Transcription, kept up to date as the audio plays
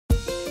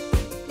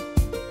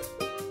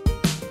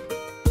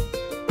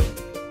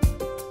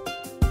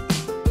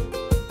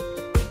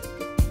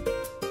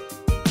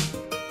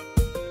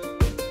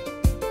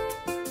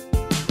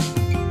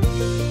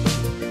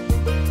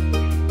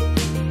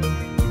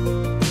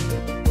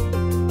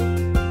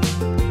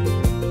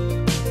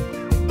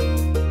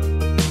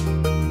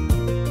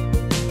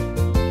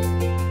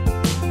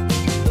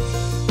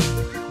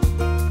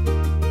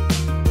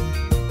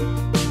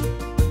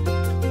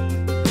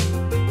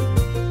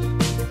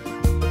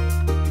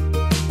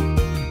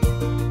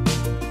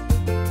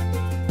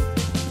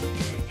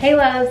Hey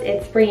loves,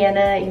 it's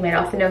Brianna. You might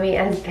also know me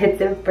as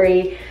Bits of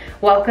Bri.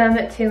 Welcome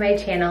to my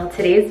channel.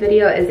 Today's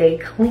video is a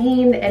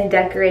clean and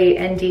decorate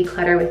and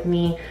declutter with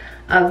me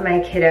of my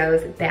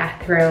kiddos'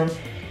 bathroom.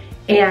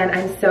 And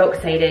I'm so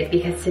excited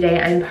because today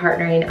I'm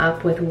partnering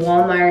up with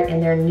Walmart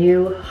and their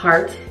new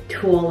Hart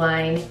Tool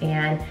line,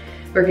 and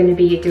we're gonna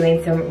be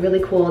doing some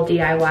really cool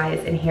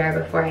DIYs in here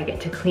before I get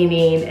to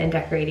cleaning and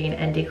decorating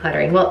and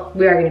decluttering. Well,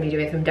 we are gonna be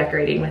doing some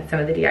decorating with some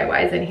of the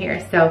DIYs in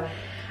here. So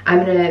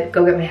I'm gonna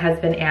go get my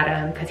husband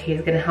Adam because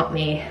he's gonna help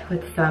me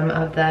with some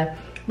of the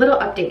little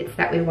updates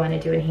that we wanna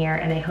do in here,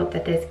 and I hope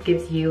that this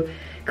gives you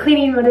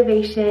cleaning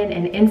motivation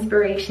and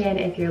inspiration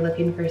if you're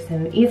looking for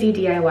some easy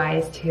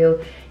DIYs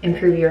to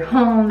improve your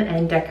home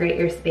and decorate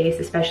your space,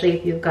 especially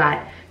if you've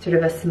got sort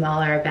of a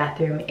smaller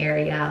bathroom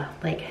area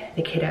like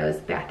the kiddos'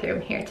 bathroom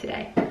here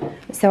today.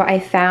 So I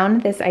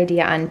found this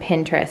idea on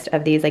Pinterest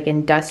of these like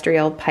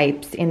industrial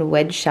pipes in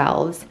wood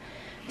shelves.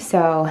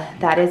 So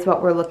that is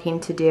what we're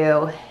looking to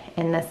do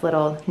in this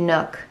little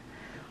nook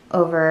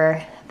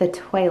over the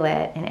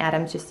toilet, and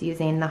Adam's just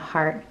using the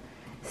Hart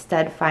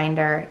stud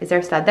finder. Is there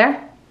a stud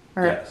there?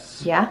 Or,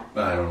 yes. Yeah?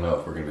 I don't know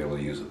if we're gonna be able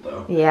to use it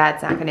though. Yeah,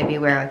 it's not gonna be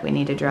where like we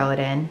need to drill it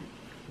in.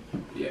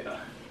 Yeah.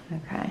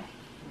 Okay.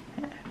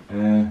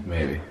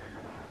 Maybe.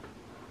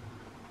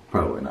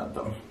 Probably not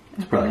though.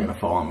 It's probably gonna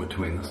fall in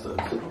between the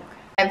studs.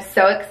 I'm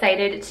so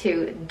excited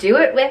to do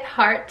it with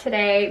Hart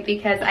today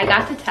because I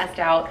got to test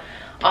out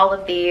all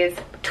of these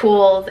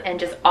tools and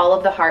just all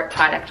of the Hart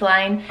product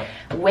line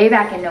way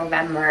back in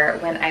November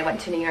when I went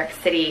to New York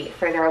City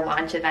for their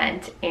launch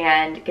event,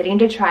 and getting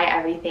to try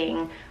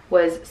everything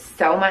was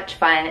so much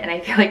fun, and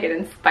I feel like it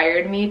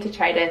inspired me to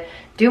try to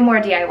do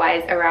more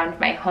DIYs around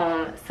my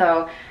home.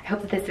 So I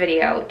hope that this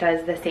video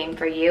does the same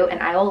for you,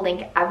 and I will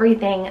link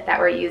everything that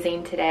we're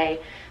using today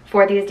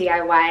for these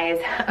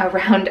DIYs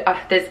around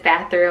this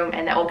bathroom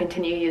and that we'll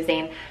continue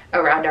using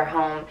around our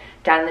home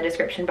down in the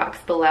description box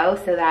below,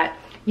 so that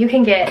you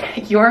can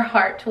get your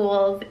Hart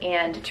tools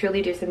and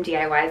truly do some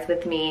DIYs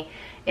with me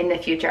in the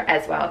future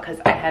as well, because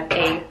I have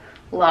a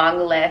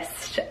long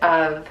list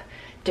of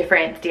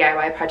different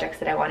DIY projects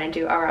that I want to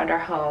do around our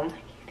home. You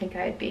think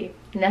I'd be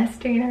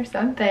nesting or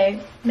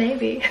something?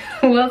 Maybe.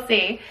 We'll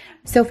see.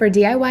 So for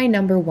DIY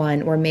number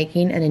one, we're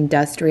making an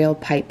industrial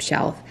pipe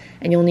shelf,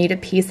 and you'll need a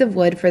piece of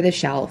wood for the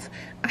shelf.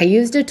 I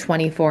used a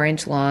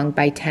 24-inch long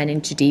by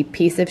 10-inch deep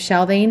piece of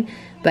shelving,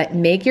 but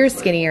make your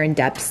skinnier in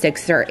depth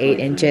 6 or 8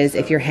 inches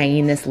if you're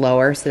hanging this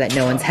lower so that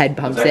no one's head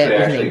bumps it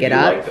when they get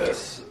up. Like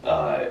this,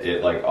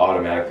 it like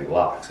automatically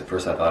locks. At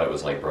first I thought it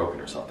was like broken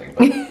or something,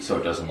 but so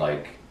it doesn't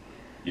like,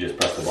 you just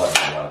press the button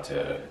and you want it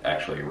to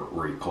actually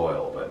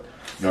recoil, but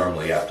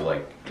normally you have to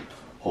like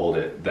hold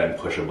it, then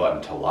push a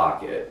button to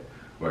lock it,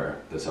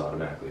 where this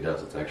automatically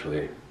does. It's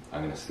actually,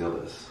 I'm gonna steal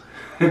this.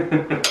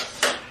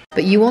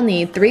 But you will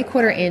need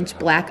 3/4 inch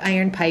black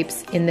iron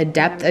pipes in the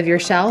depth of your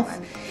shelf.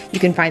 You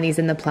can find these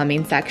in the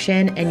plumbing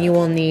section, and you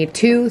will need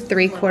 2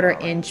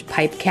 3/4 inch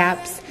pipe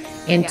caps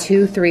and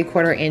 2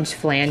 3/4 inch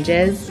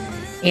flanges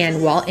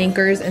and wall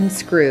anchors and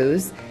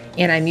screws.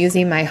 And I'm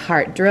using my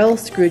Hart drill,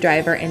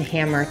 screwdriver, and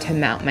hammer to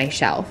mount my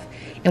shelf.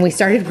 And we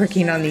started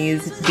working on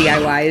these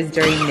DIYs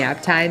during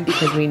nap time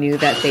because we knew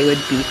that they would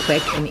be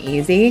quick and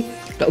easy,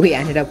 but we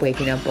ended up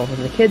waking up both of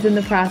the kids in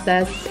the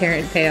process.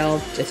 Parent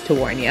failed, just to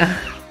warn you.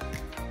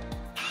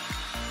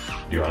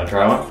 You wanna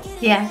try one?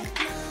 Yeah.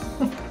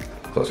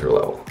 Closer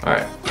level, all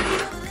right.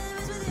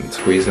 And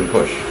squeeze and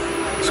push.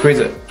 Squeeze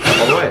it,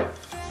 all the way.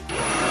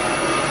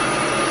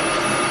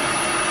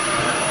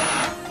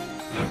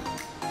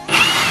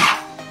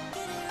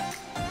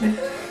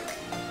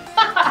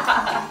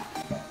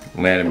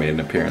 Landon made an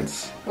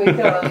appearance. We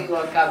totally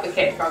woke up the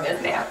kid from his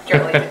nap,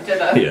 drilling into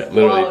the yeah,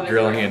 literally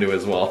drilling into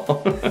his wall.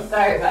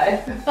 Sorry,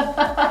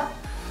 bud.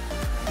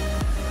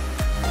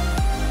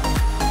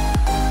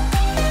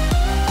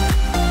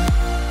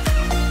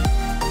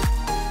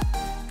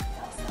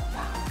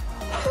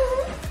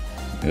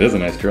 It is a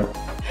nice drill.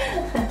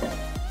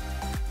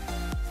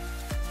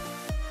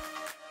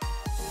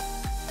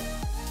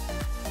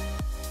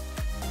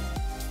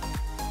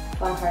 It's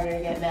a lot harder to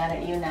get mad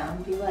at you now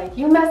and be like,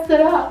 you messed it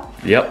up.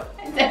 Yep.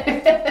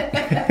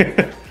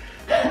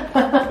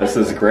 This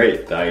is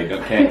great. I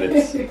can't.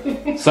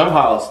 It's,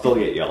 somehow I'll still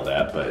get yelled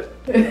at, but.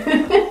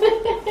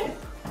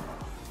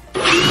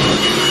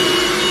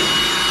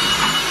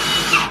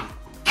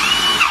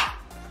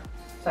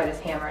 So I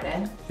just hammer it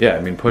in? Yeah,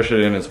 I mean push it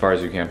in as far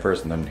as you can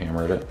first and then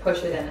hammer it in.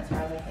 Push it in as far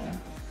as I can.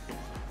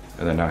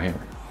 And then now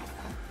hammer.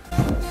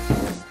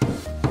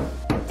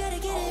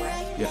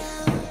 Yeah.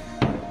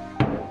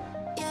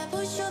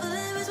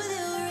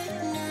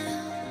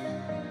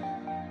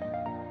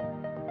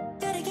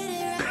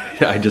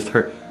 Yeah, I just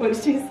heard. What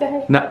did you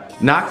say?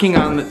 Knocking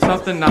on the,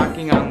 something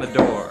knocking on the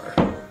door.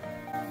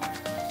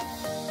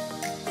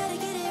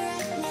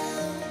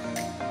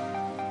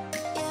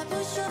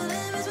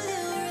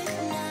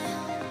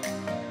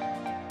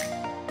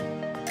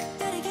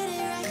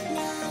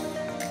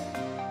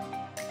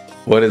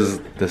 What is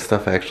this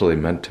stuff actually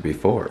meant to be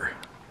for?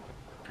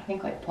 I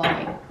think like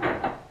plumbing.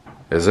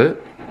 Is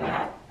it?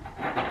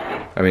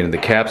 I mean, the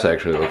caps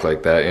actually look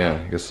like that, yeah,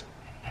 I guess.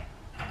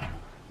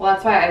 Well,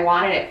 that's why I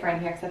wanted it for in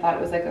here, because I thought it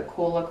was like a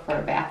cool look for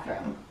a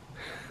bathroom.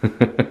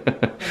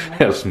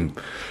 Have some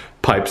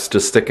pipes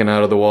just sticking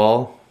out of the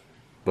wall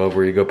above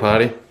where you go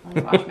potty. Let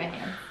me wash my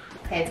hands.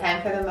 Okay,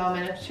 time for the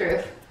moment of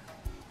truth.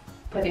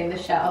 Putting the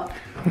shelf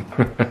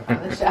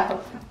on the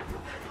shelf.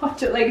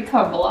 Watch it like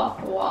tumble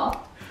off the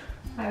wall.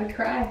 I would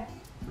cry.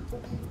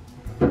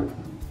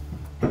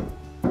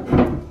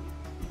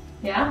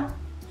 Yeah?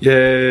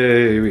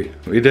 Yay,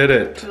 we did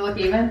it. Does it look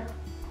even?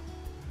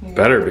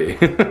 Better be.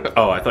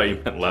 Oh, I thought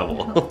you meant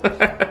level.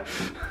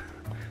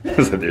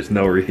 So there's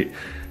no Hey,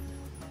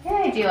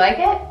 do you like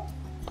it?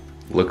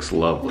 Looks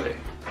lovely.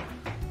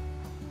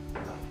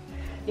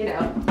 You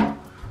know,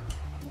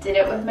 did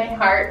it with my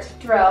Hart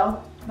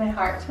drill, my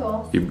Hart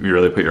Tools. You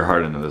really put your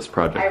heart into this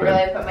project. I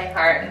really put my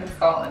heart and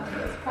soul into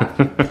this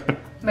project.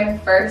 My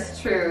first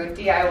true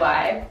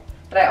DIY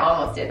that I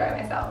almost did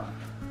by myself.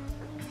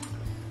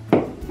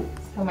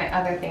 So my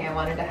other thing I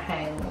wanted to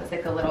hang was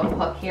like a little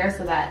hook here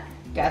so that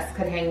guests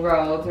could hang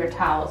robes or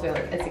towels, or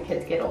like as the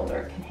kids get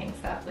older can hang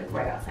stuff like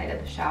right outside of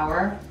the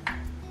shower.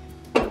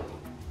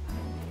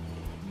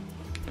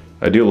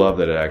 I do love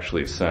that it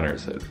actually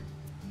centers it.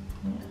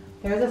 Yeah.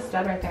 There's a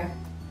stud right there.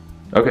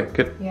 Okay,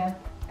 good. Yeah.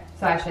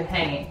 So I should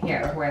hang it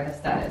here where the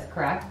stud is,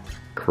 correct?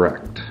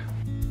 Correct.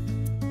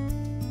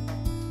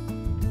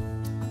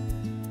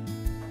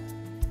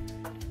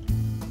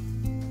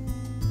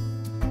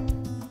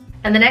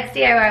 And the next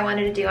DIY I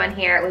wanted to do on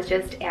here was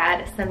just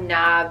add some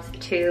knobs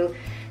to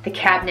the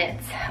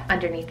cabinets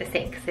underneath the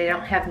sink, because they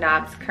don't have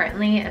knobs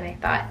currently, and I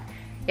thought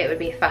it would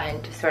be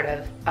fun to sort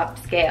of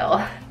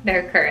upscale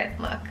their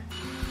current look.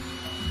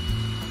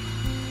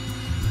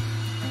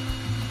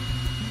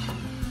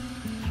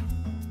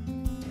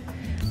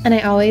 And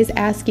I always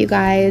ask you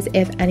guys,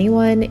 if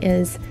anyone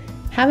is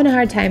having a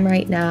hard time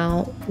right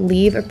now,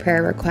 leave a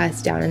prayer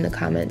request down in the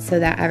comments so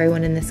that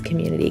everyone in this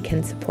community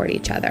can support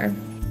each other.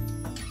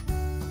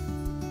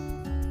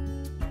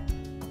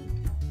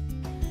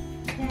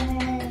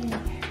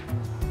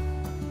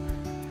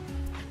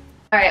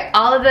 All right,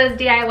 all of those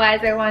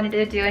DIYs I wanted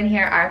to do in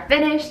here are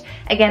finished.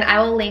 Again, I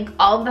will link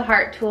all of the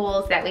Hart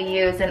tools that we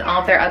use and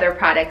all of their other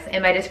products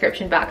in my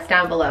description box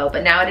down below.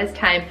 But now it is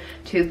time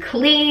to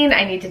clean.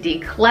 I need to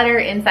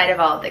declutter inside of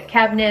all of the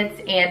cabinets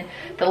and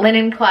the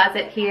linen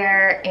closet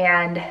here.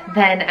 And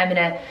then I'm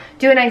gonna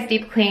do a nice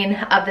deep clean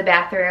of the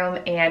bathroom,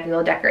 and we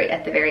will decorate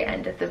at the very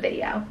end of the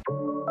video.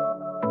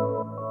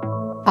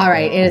 All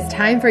right, it is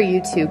time for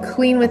you to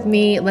clean with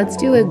me. Let's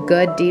do a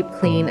good deep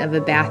clean of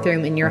a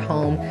bathroom in your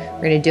home.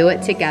 We're gonna do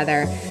it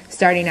together,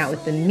 starting out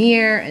with the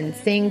mirror and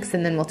sinks,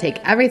 and then we'll take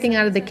everything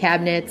out of the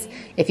cabinets.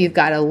 If you've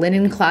got a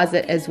linen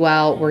closet as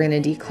well, we're gonna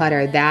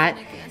declutter that.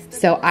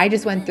 So I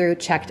just went through,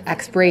 checked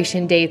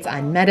expiration dates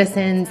on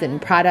medicines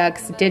and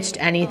products, ditched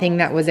anything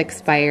that was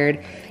expired,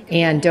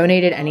 and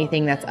donated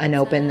anything that's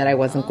unopened that I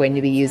wasn't going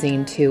to be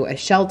using to a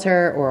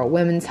shelter or a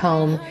women's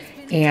home.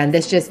 And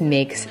this just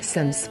makes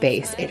some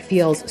space. It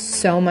feels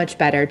so much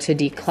better to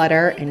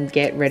declutter and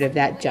get rid of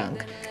that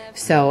junk.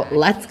 So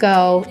let's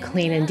go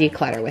clean and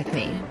declutter with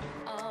me.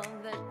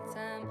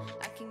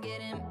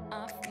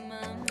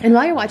 And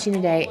while you're watching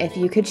today, if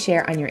you could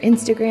share on your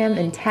Instagram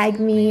and tag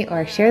me,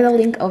 or share the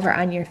link over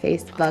on your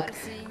Facebook,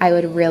 I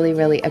would really,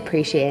 really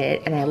appreciate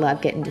it. And I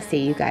love getting to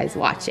see you guys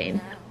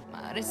watching.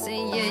 I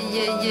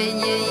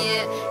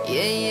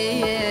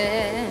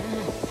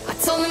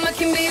told him I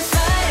can be a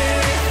fighter.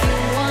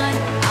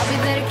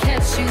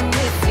 You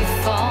if you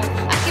fall,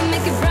 I can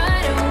make it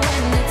brighter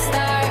when it's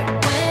dark,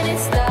 when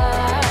it's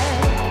dark.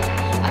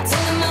 I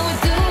told him I would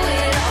do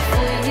it all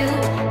for you,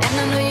 and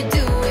I know you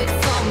do it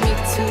for me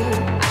too.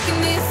 I can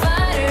be a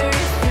fighter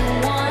if you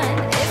want,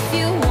 if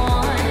you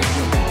want.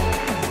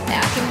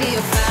 I can be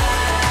a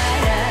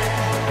fighter,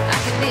 I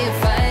can be a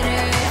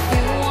fighter if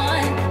you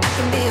want. I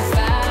can be a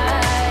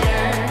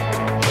fighter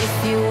if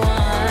you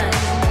want.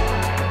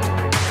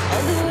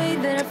 All the way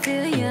that I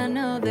feel, yeah, I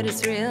know that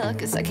it's real,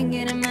 'cause I can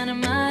get him out of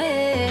my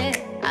head.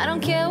 I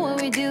don't care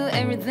what we do,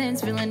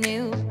 everything's feeling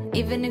new.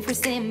 Even if we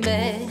stay in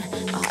bed,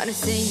 my heart is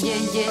saying yeah,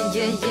 yeah,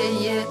 yeah, yeah,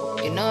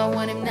 yeah. You know I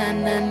want him, nah,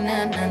 nah,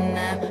 nah, nah,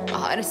 nah. My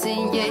heart is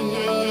saying yeah,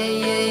 yeah, yeah,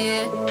 yeah,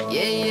 yeah,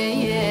 yeah, yeah,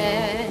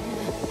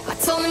 yeah. I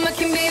told him I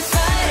can be a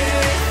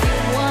fighter if you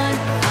want.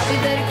 I'll be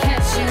there to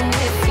catch you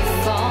if you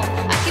fall.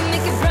 I can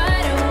make it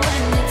brighter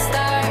when it's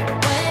dark,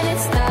 when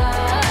it's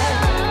dark.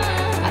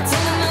 I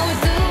told him I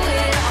would do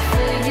it all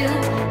for you,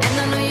 and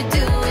I know you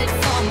do it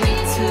for me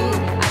too.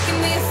 I can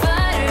be a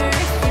fighter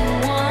if you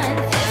want,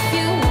 if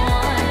you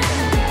want.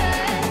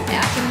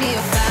 Yeah, I can be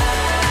a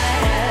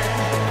fighter.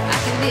 I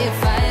can be a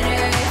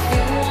fighter if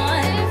you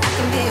want. I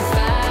can be a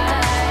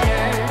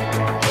fighter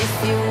if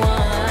you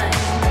want.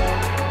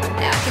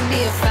 Yeah, I can be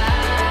a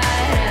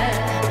fighter.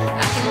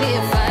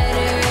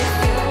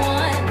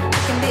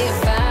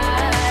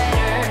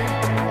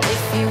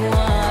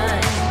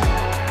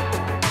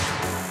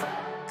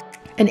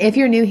 And if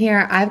you're new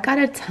here, I've got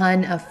a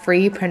ton of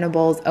free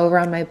printables over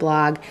on my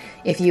blog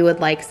if you would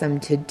like some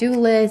to-do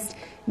lists,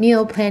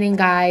 meal planning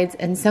guides,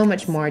 and so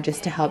much more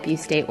just to help you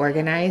stay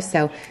organized.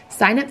 So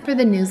sign up for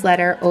the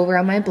newsletter over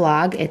on my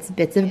blog. It's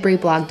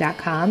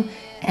bitsofbriblog.com,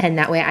 and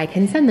that way I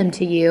can send them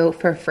to you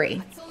for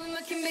free.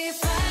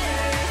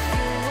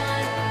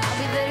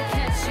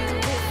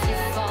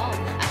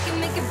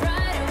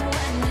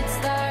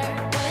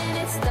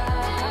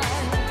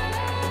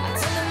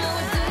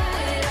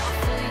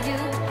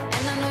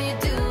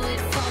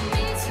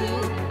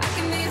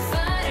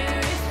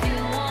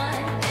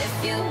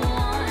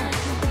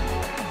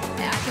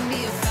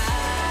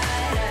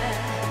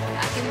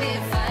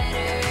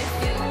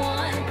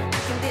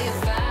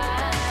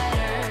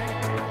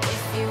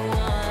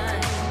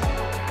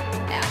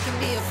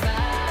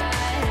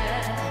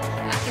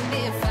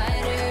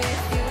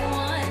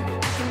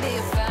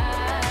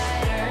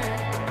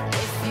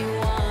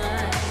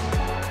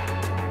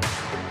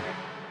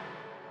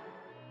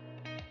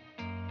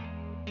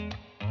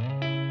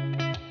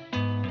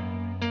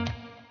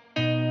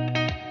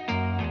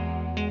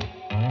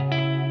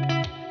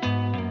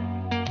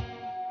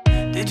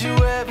 Did you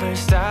ever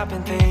stop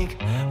and think,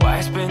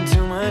 why spend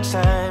too much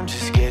time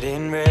just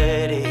getting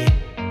ready?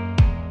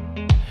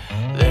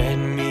 Let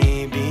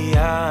me be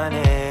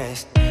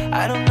honest,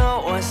 I don't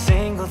know one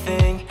single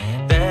thing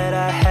that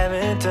I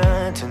haven't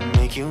done to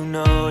make you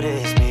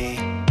notice me.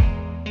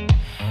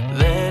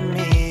 Let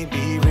me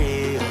be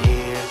real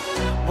here.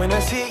 When I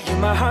see you,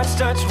 my heart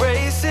starts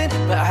racing,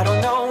 but I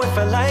don't know if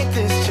I like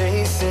this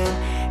chasing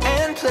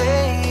and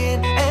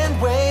playing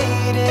and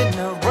waiting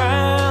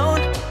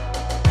around.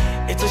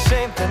 It's a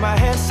shame that my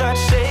hands start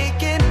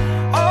shaking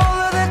all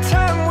of the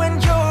time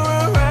when you're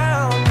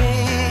around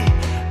me.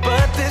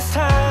 But this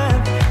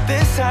time,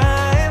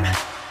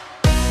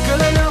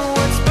 girl, I know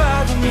what's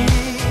bothering me.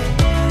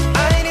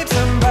 I need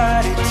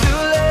somebody to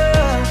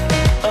love.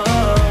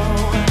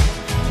 Oh,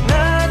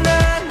 nah,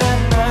 nah, nah,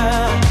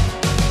 nah.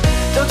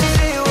 Don't you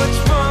see what's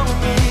wrong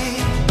with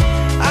me?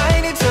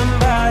 I need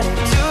somebody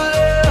to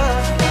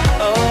love.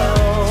 Oh,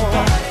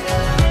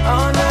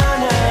 oh, nah,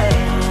 nah.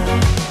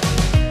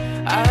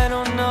 I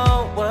don't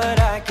know what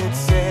I could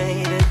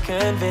say to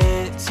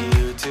convince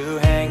you to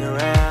hang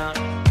around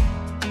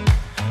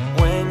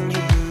when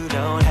you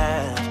don't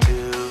have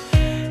to.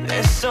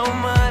 There's so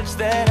much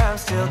that I'm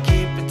still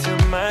keeping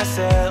to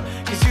myself,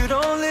 'cause you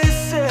don't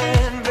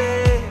listen,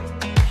 babe.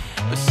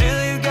 But still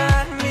you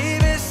got me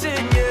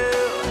missing you.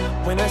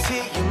 When I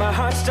see you, my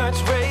heart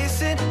starts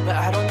racing, but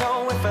I don't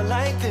know if I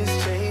like this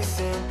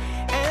chasing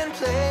and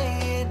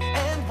playing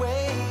and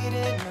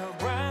waiting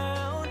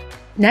around.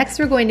 Next,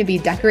 we're going to be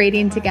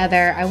decorating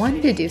together. I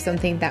wanted to do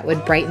something that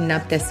would brighten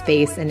up this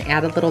space and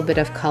add a little bit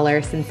of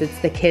color since it's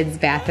the kids'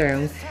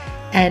 bathroom.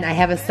 And I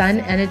have a son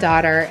and a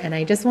daughter, and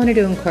I just wanted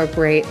to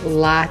incorporate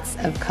lots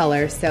of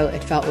color so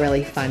it felt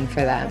really fun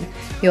for them.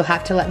 You'll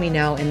have to let me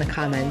know in the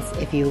comments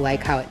if you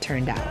like how it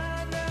turned out.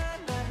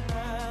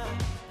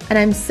 And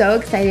I'm so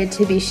excited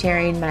to be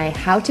sharing my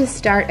How to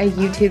Start a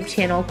YouTube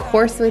Channel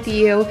course with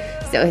you.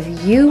 So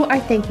if you are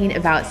thinking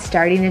about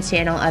starting a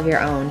channel of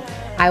your own,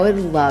 I would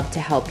love to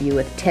help you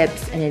with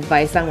tips and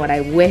advice on what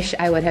I wish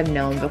I would have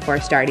known before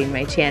starting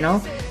my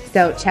channel.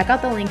 So check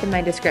out the link in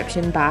my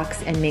description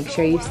box and make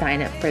sure you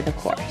sign up for the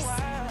course.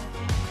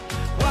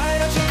 Why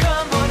don't you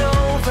come on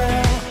over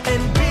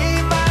and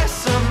be my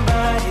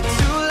somebody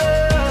to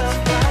love?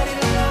 Somebody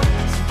to love,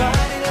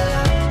 somebody to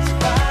love,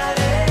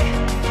 somebody.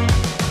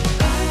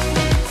 I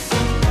need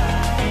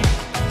somebody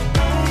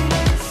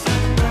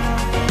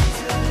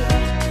to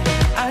love.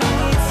 I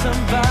need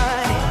somebody.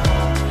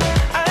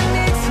 I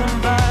need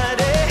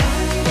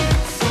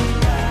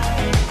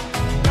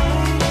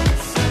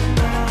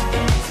somebody.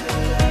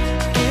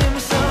 Give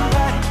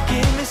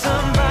me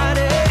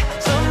somebody,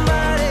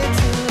 somebody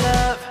to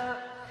love.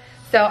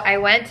 So I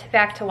went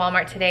back to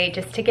Walmart today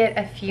just to get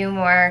a few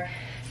more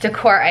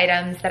decor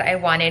items that I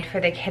wanted for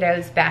the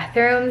kiddos'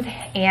 bathrooms,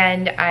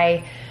 and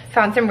I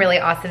found some really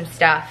awesome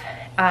stuff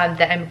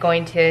that I'm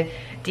going to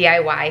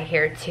DIY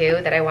here too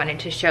that I wanted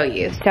to show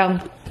you. So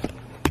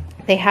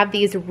they have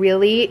these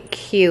really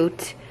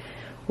cute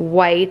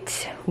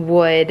white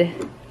wood,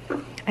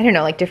 I don't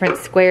know, like different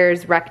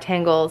squares,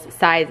 rectangles,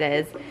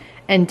 sizes,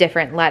 and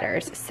different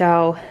letters.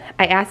 So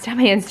I asked on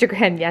my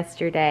Instagram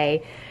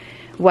yesterday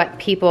what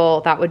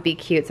people thought would be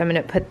cute. So I'm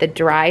gonna put the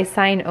dry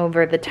sign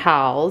over the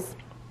towels.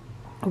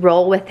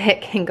 Roll with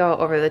it can go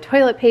over the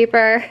toilet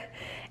paper.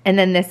 And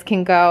then this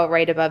can go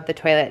right above the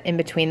toilet in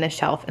between the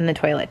shelf and the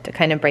toilet to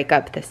kind of break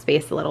up the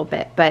space a little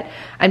bit. But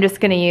I'm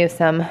just gonna use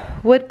some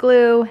wood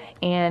glue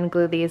and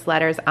glue these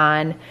letters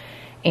on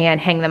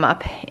and hang them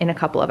up in a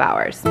couple of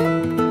hours.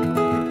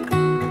 And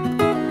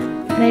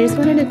I just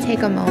wanted to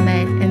take a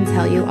moment and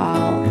tell you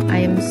all, I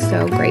am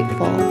so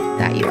grateful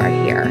that you are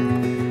here.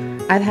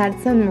 I've had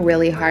some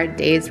really hard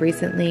days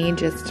recently,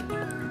 just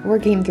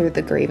working through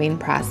the grieving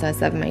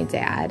process of my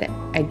dad.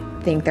 I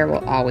think there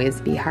will always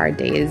be hard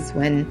days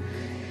when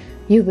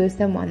you lose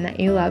someone that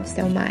you love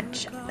so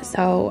much.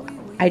 So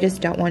I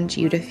just don't want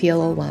you to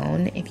feel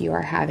alone if you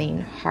are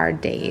having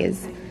hard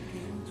days.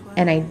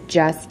 And I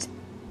just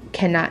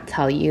cannot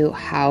tell you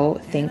how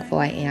thankful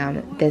I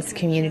am. This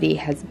community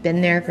has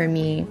been there for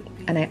me.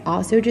 And I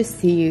also just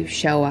see you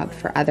show up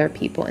for other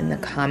people in the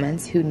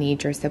comments who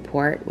need your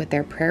support with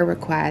their prayer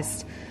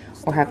requests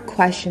or have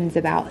questions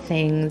about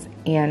things.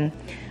 And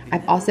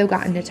I've also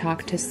gotten to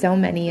talk to so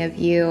many of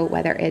you,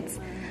 whether it's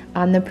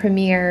on the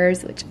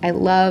premieres, which I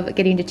love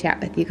getting to chat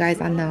with you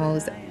guys on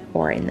those,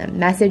 or in the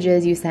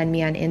messages you send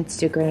me on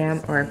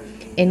Instagram or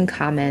in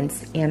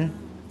comments. And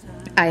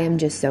I am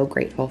just so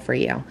grateful for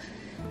you.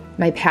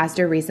 My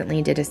pastor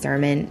recently did a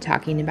sermon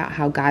talking about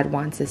how God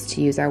wants us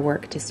to use our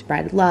work to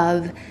spread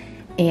love.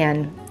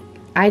 And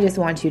I just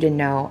want you to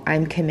know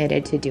I'm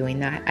committed to doing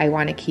that. I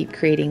want to keep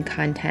creating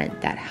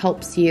content that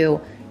helps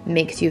you,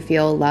 makes you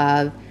feel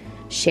love,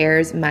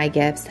 shares my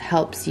gifts,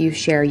 helps you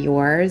share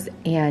yours.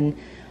 And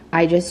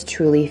I just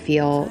truly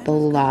feel the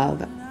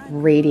love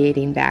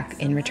radiating back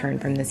in return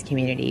from this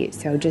community.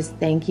 So just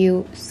thank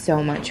you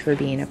so much for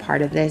being a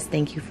part of this.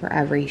 Thank you for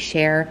every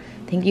share.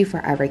 Thank you for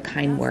every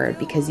kind word,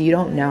 because you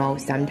don't know,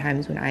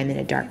 sometimes when I'm in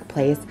a dark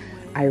place,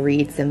 I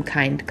read some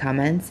kind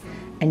comments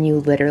and you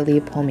literally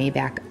pull me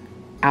back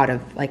out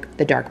of like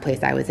the dark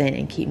place I was in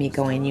and keep me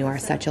going. You are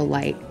such a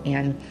light.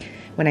 And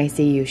when I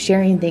see you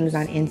sharing things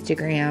on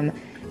Instagram,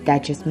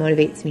 that just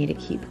motivates me to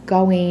keep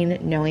going,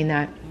 knowing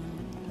that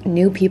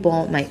new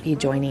people might be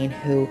joining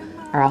who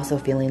are also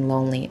feeling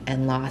lonely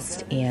and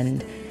lost.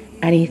 And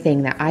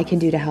anything that I can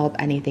do to help,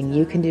 anything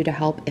you can do to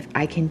help, if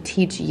I can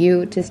teach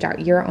you to start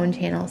your own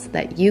channel so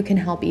that you can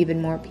help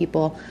even more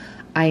people,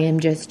 I am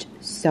just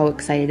so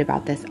excited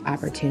about this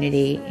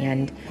opportunity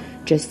and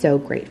just so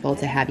grateful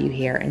to have you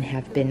here and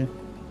have been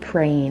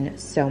praying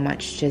so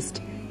much,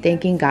 just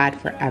thanking God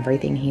for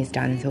everything He's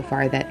done so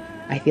far that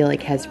I feel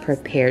like has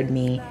prepared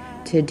me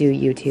to do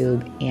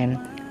YouTube and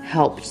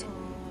helped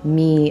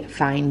me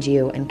find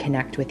you and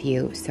connect with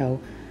you. So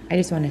I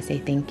just want to say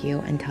thank you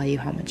and tell you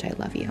how much I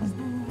love you.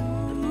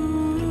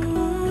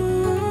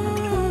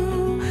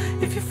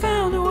 If you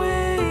found a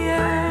way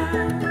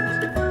out,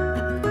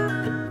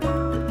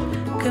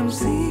 come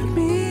seek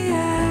me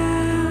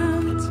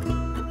out.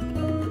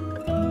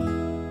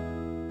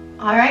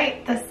 All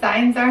right, the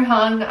signs are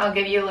hung. I'll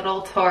give you a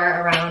little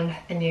tour around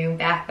the new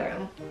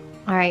bathroom.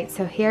 All right,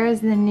 so here's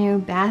the new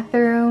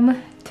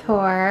bathroom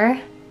tour.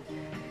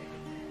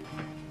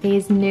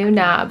 These new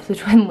knobs,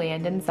 which when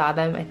Landon saw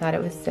them, I thought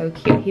it was so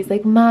cute. He's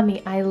like,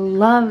 Mommy, I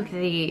love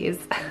these.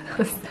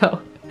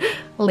 So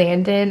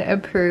Landon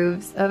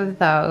approves of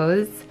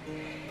those.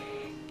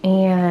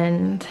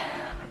 And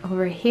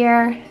over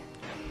here,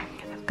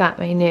 I've got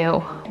my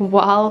new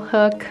wall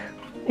hook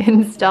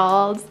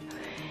installed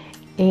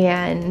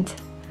and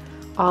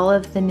all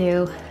of the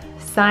new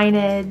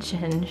signage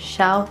and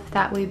shelf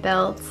that we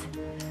built.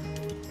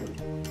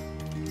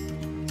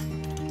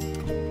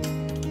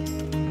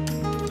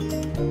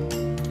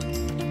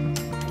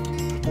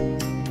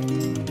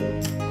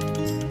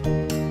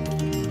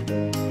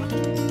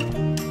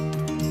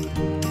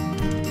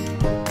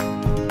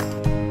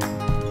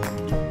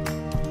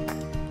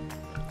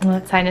 Well,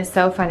 that sign is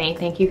so funny.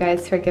 Thank you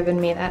guys for giving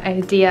me that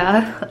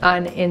idea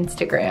on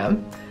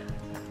Instagram.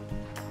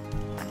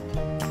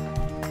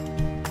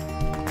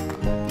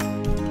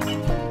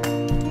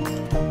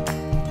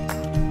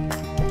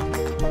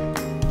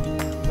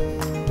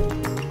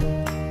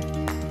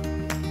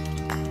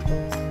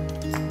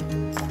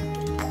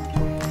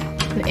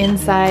 And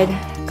inside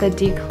the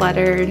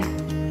decluttered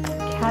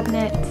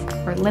cabinet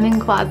or linen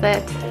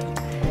closet.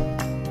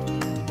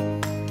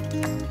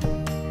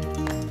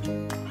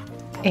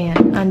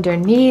 And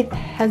underneath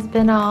has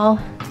been all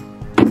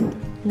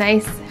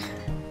nice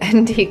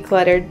and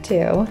decluttered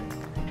too.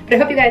 But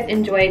I hope you guys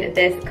enjoyed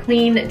this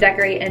clean,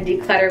 decorate, and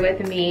declutter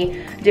with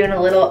me, doing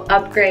a little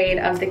upgrade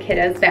of the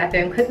kiddos'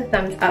 bathroom. Click the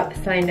thumbs up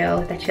so I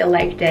know that you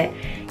liked it.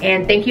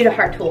 And thank you to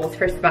Hart Tools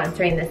for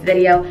sponsoring this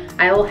video.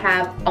 I will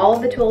have all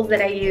of the tools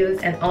that I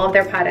use and all of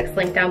their products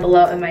linked down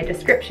below in my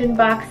description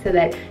box so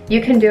that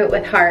you can do it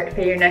with Hart for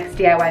your next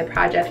DIY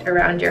project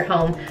around your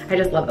home. I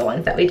just love the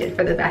ones that we did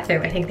for the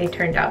bathroom. I think they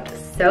turned out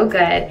so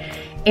good.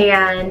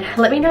 And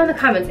let me know in the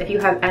comments if you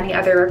have any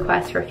other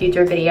requests for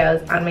future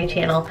videos on my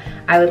channel.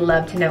 I would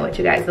love to know what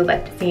you guys would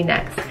like to see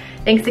next.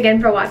 Thanks again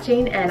for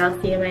watching, and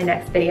I'll see you in my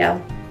next video.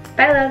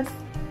 Bye, loves.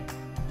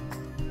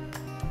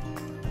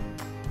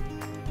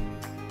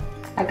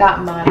 I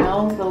got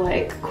mono,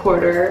 the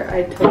quarter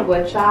I took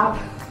wood shop,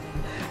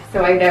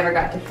 so I never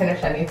got to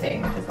finish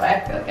anything, which is why I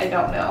feel like I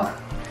don't know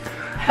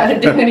how to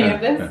do any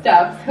of this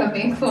stuff. So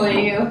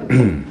thankfully you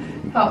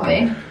helped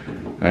me.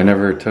 I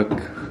never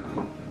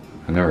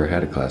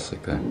had a class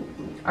like that.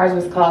 Ours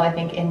was called, I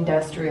think,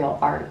 Industrial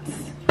Arts.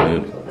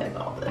 Good. That's what they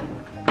called it.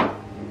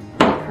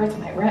 It hurts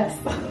my wrist.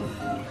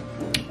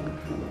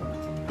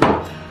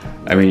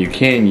 I mean, you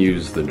can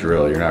use the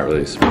drill. You're not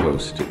really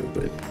supposed to,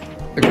 but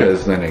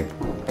because then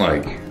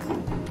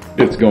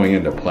it's going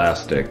into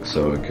plastic,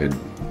 so it could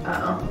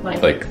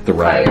like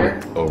thread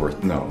fire. over.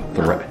 No,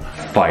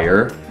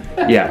 fire.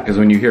 Yeah, because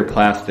when you hear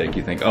plastic,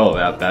 you think, oh,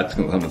 that's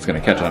something that's going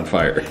to catch on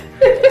fire.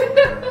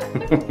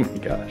 Oh my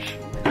gosh.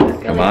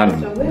 Come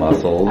on,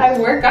 muscles. I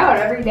work out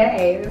every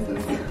day. This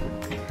is a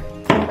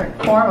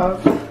different form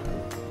of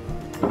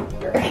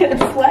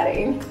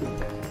sweating.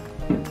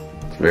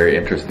 It's a very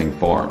interesting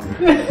form.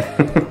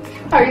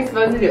 How are you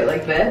supposed to do it?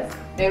 Like this?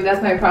 Maybe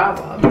that's my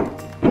problem.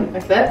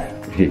 Like this?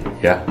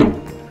 Yeah.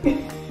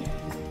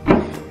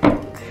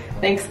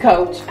 Thanks,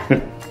 coach.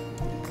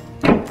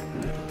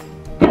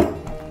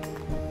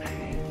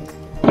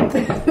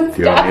 Do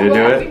you want me to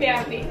do it?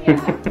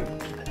 Yeah.